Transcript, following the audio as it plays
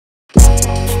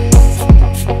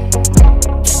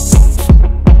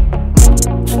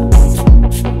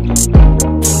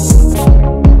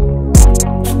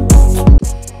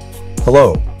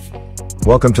Hello.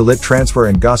 Welcome to Lit Transfer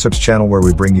and Gossips channel, where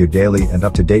we bring you daily and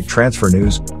up-to-date transfer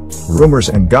news, rumors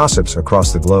and gossips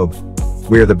across the globe.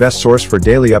 We are the best source for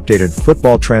daily updated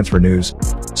football transfer news.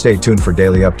 Stay tuned for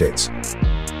daily updates.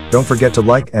 Don't forget to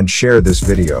like and share this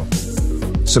video.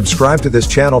 Subscribe to this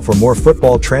channel for more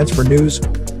football transfer news,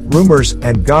 rumors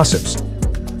and gossips.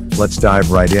 Let's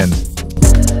dive right in.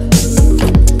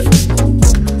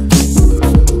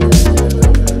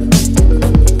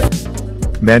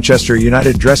 Manchester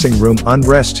United dressing room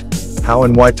unrest, how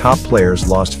and why top players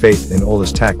lost faith in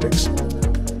Ole's tactics.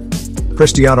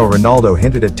 Cristiano Ronaldo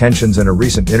hinted at tensions in a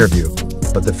recent interview,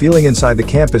 but the feeling inside the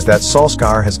camp is that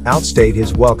Solskjaer has outstayed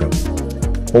his welcome.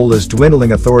 Ole's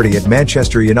dwindling authority at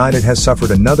Manchester United has suffered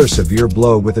another severe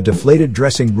blow, with a deflated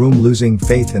dressing room losing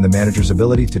faith in the manager's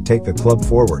ability to take the club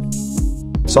forward.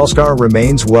 Solskjaer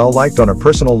remains well-liked on a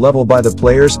personal level by the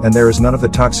players, and there is none of the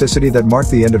toxicity that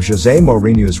marked the end of Jose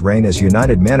Mourinho's reign as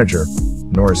United manager,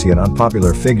 nor is he an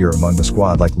unpopular figure among the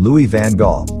squad like Louis van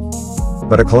Gaal.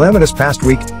 But a calamitous past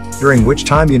week, during which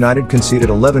time United conceded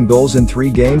 11 goals in 3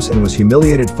 games and was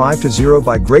humiliated 5-0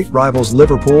 by great rivals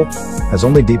Liverpool, has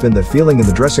only deepened the feeling in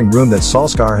the dressing room that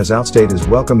Solskjaer has outstayed his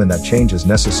welcome, and that change is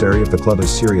necessary if the club is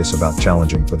serious about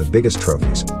challenging for the biggest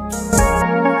trophies.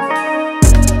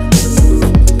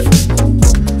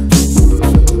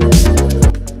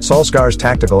 Solskjaer's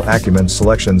tactical acumen,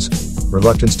 selections,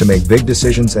 reluctance to make big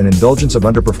decisions and indulgence of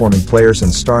underperforming players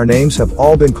and star names have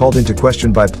all been called into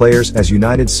question by players as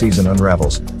United's season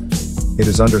unravels. It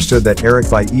is understood that Eric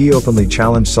Bailly openly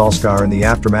challenged Solskjaer in the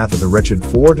aftermath of the wretched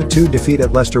 4-2 defeat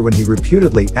at Leicester, when he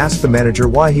reputedly asked the manager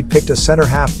why he picked a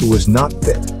centre-half who was not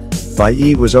fit.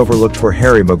 Bailly was overlooked for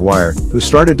Harry Maguire, who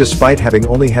started despite having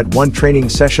only had one training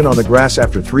session on the grass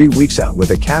after 3 weeks out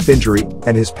with a calf injury,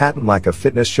 and his patent lack of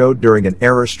fitness showed during an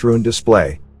error-strewn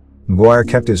display. Maguire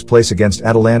kept his place against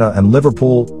Atalanta and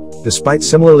Liverpool, despite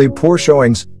similarly poor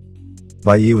showings.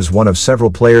 Bailly was one of several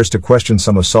players to question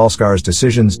some of Solskjaer's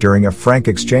decisions during a frank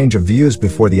exchange of views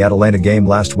before the Atalanta game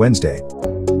last Wednesday.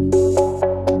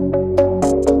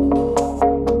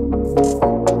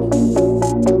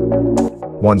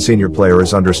 One senior player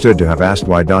is understood to have asked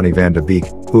why Donny van de Beek,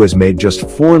 who has made just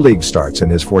 4 league starts in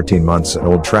his 14 months at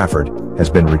Old Trafford, has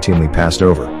been routinely passed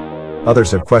over. Others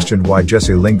have questioned why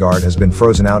Jesse Lingard has been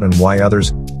frozen out, and why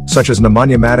others, such as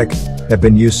Nemanja Matic, have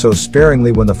been used so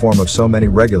sparingly when the form of so many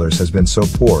regulars has been so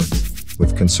poor,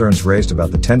 with concerns raised about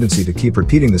the tendency to keep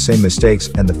repeating the same mistakes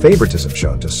and the favoritism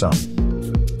shown to some.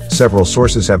 Several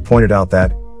sources have pointed out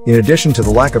that, in addition to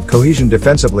the lack of cohesion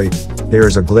defensively, there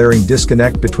is a glaring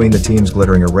disconnect between the team's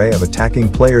glittering array of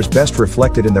attacking players, best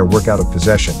reflected in their work out of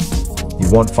possession. You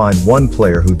won't find one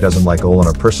player who doesn't like Ole on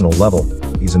a personal level.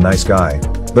 He's a nice guy.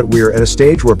 But we're at a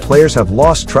stage where players have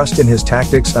lost trust in his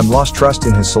tactics and lost trust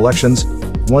in his selections.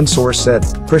 One source said,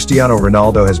 Cristiano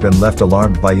Ronaldo has been left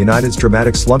alarmed by United's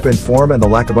dramatic slump in form, and the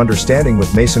lack of understanding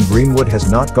with Mason Greenwood has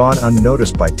not gone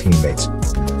unnoticed by teammates.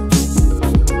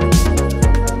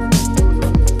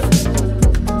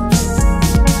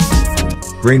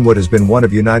 Greenwood has been one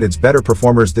of United's better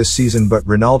performers this season, but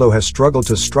Ronaldo has struggled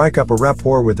to strike up a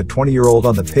rapport with the 20-year-old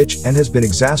on the pitch and has been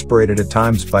exasperated at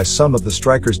times by some of the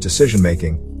striker's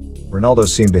decision-making. Ronaldo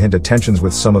seemed to hint at tensions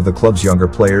with some of the club's younger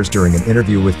players during an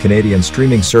interview with Canadian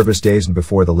streaming service days and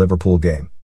before the Liverpool game.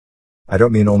 I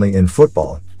don't mean only in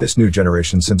football. This new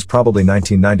generation, since probably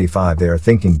 1995, they are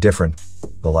thinking different.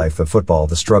 The life, the football,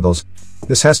 the struggles.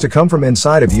 This has to come from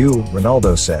inside of you,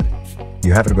 Ronaldo said.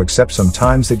 You have to accept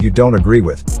sometimes that you don't agree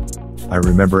with. I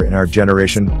remember in our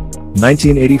generation,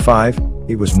 1985,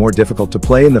 it was more difficult to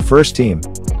play in the first team.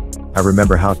 I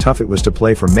remember how tough it was to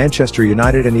play for Manchester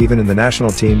United and even in the national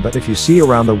team, but if you see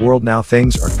around the world now,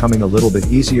 things are coming a little bit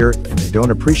easier and they don't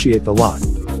appreciate the lot.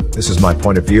 This is my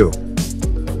point of view.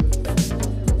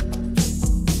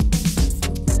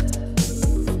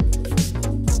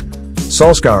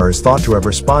 Solskjaer is thought to have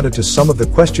responded to some of the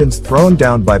questions thrown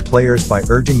down by players by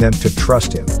urging them to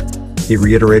trust him. He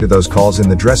reiterated those calls in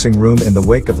the dressing room in the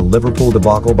wake of the Liverpool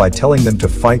debacle by telling them to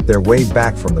fight their way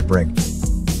back from the brink.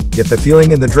 Yet the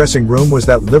feeling in the dressing room was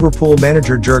that Liverpool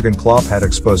manager Jurgen Klopp had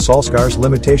exposed Solskjaer's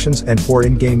limitations and poor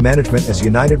in-game management as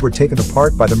United were taken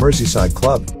apart by the Merseyside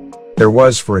club. There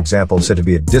was, for example, said to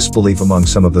be a disbelief among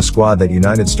some of the squad that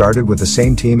United started with the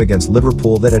same team against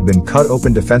Liverpool that had been cut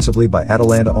open defensively by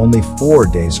Atalanta only 4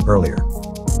 days earlier.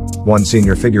 One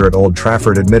senior figure at Old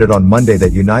Trafford admitted on Monday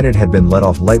that United had been let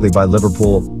off lightly by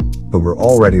Liverpool, who were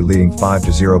already leading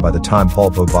 5-0 by the time Paul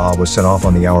Pogba was sent off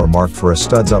on the hour mark for a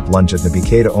studs-up lunge at Naby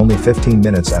Keita only 15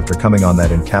 minutes after coming on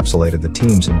that encapsulated the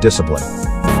team's indiscipline.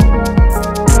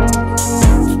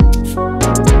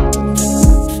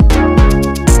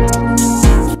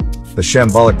 The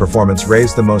shambolic performance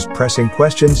raised the most pressing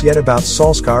questions yet about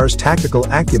Solskjaer's tactical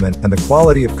acumen and the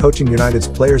quality of coaching United's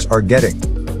players are getting.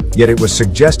 Yet it was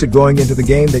suggested going into the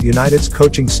game that United's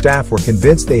coaching staff were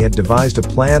convinced they had devised a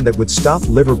plan that would stop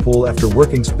Liverpool after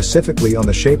working specifically on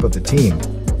the shape of the team.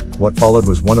 What followed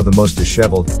was one of the most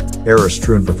disheveled,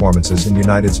 error-strewn performances in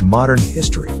United's modern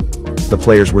history. The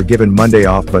players were given Monday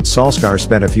off, but Solskjaer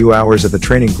spent a few hours at the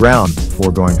training ground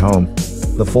before going home.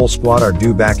 The full squad are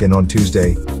due back in on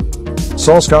Tuesday.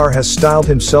 Solskjaer has styled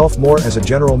himself more as a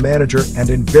general manager and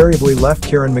invariably left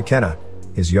Kieran McKenna,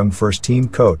 his young first-team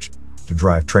coach, to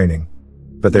drive training.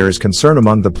 But there is concern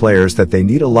among the players that they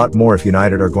need a lot more if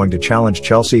United are going to challenge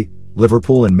Chelsea,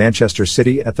 Liverpool and Manchester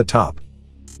City at the top.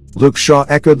 Luke Shaw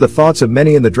echoed the thoughts of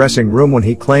many in the dressing room when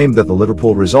he claimed that the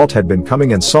Liverpool result had been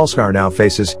coming, and Solskjaer now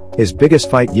faces his biggest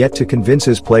fight yet to convince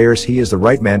his players he is the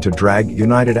right man to drag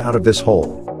United out of this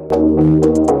hole.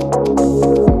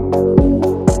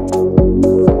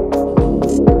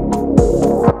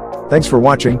 Thanks for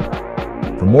watching.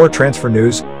 For more transfer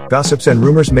news, gossips and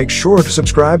rumors, make sure to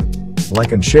subscribe,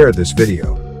 like and share this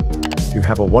video. You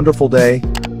have a wonderful day.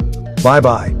 Bye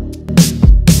bye.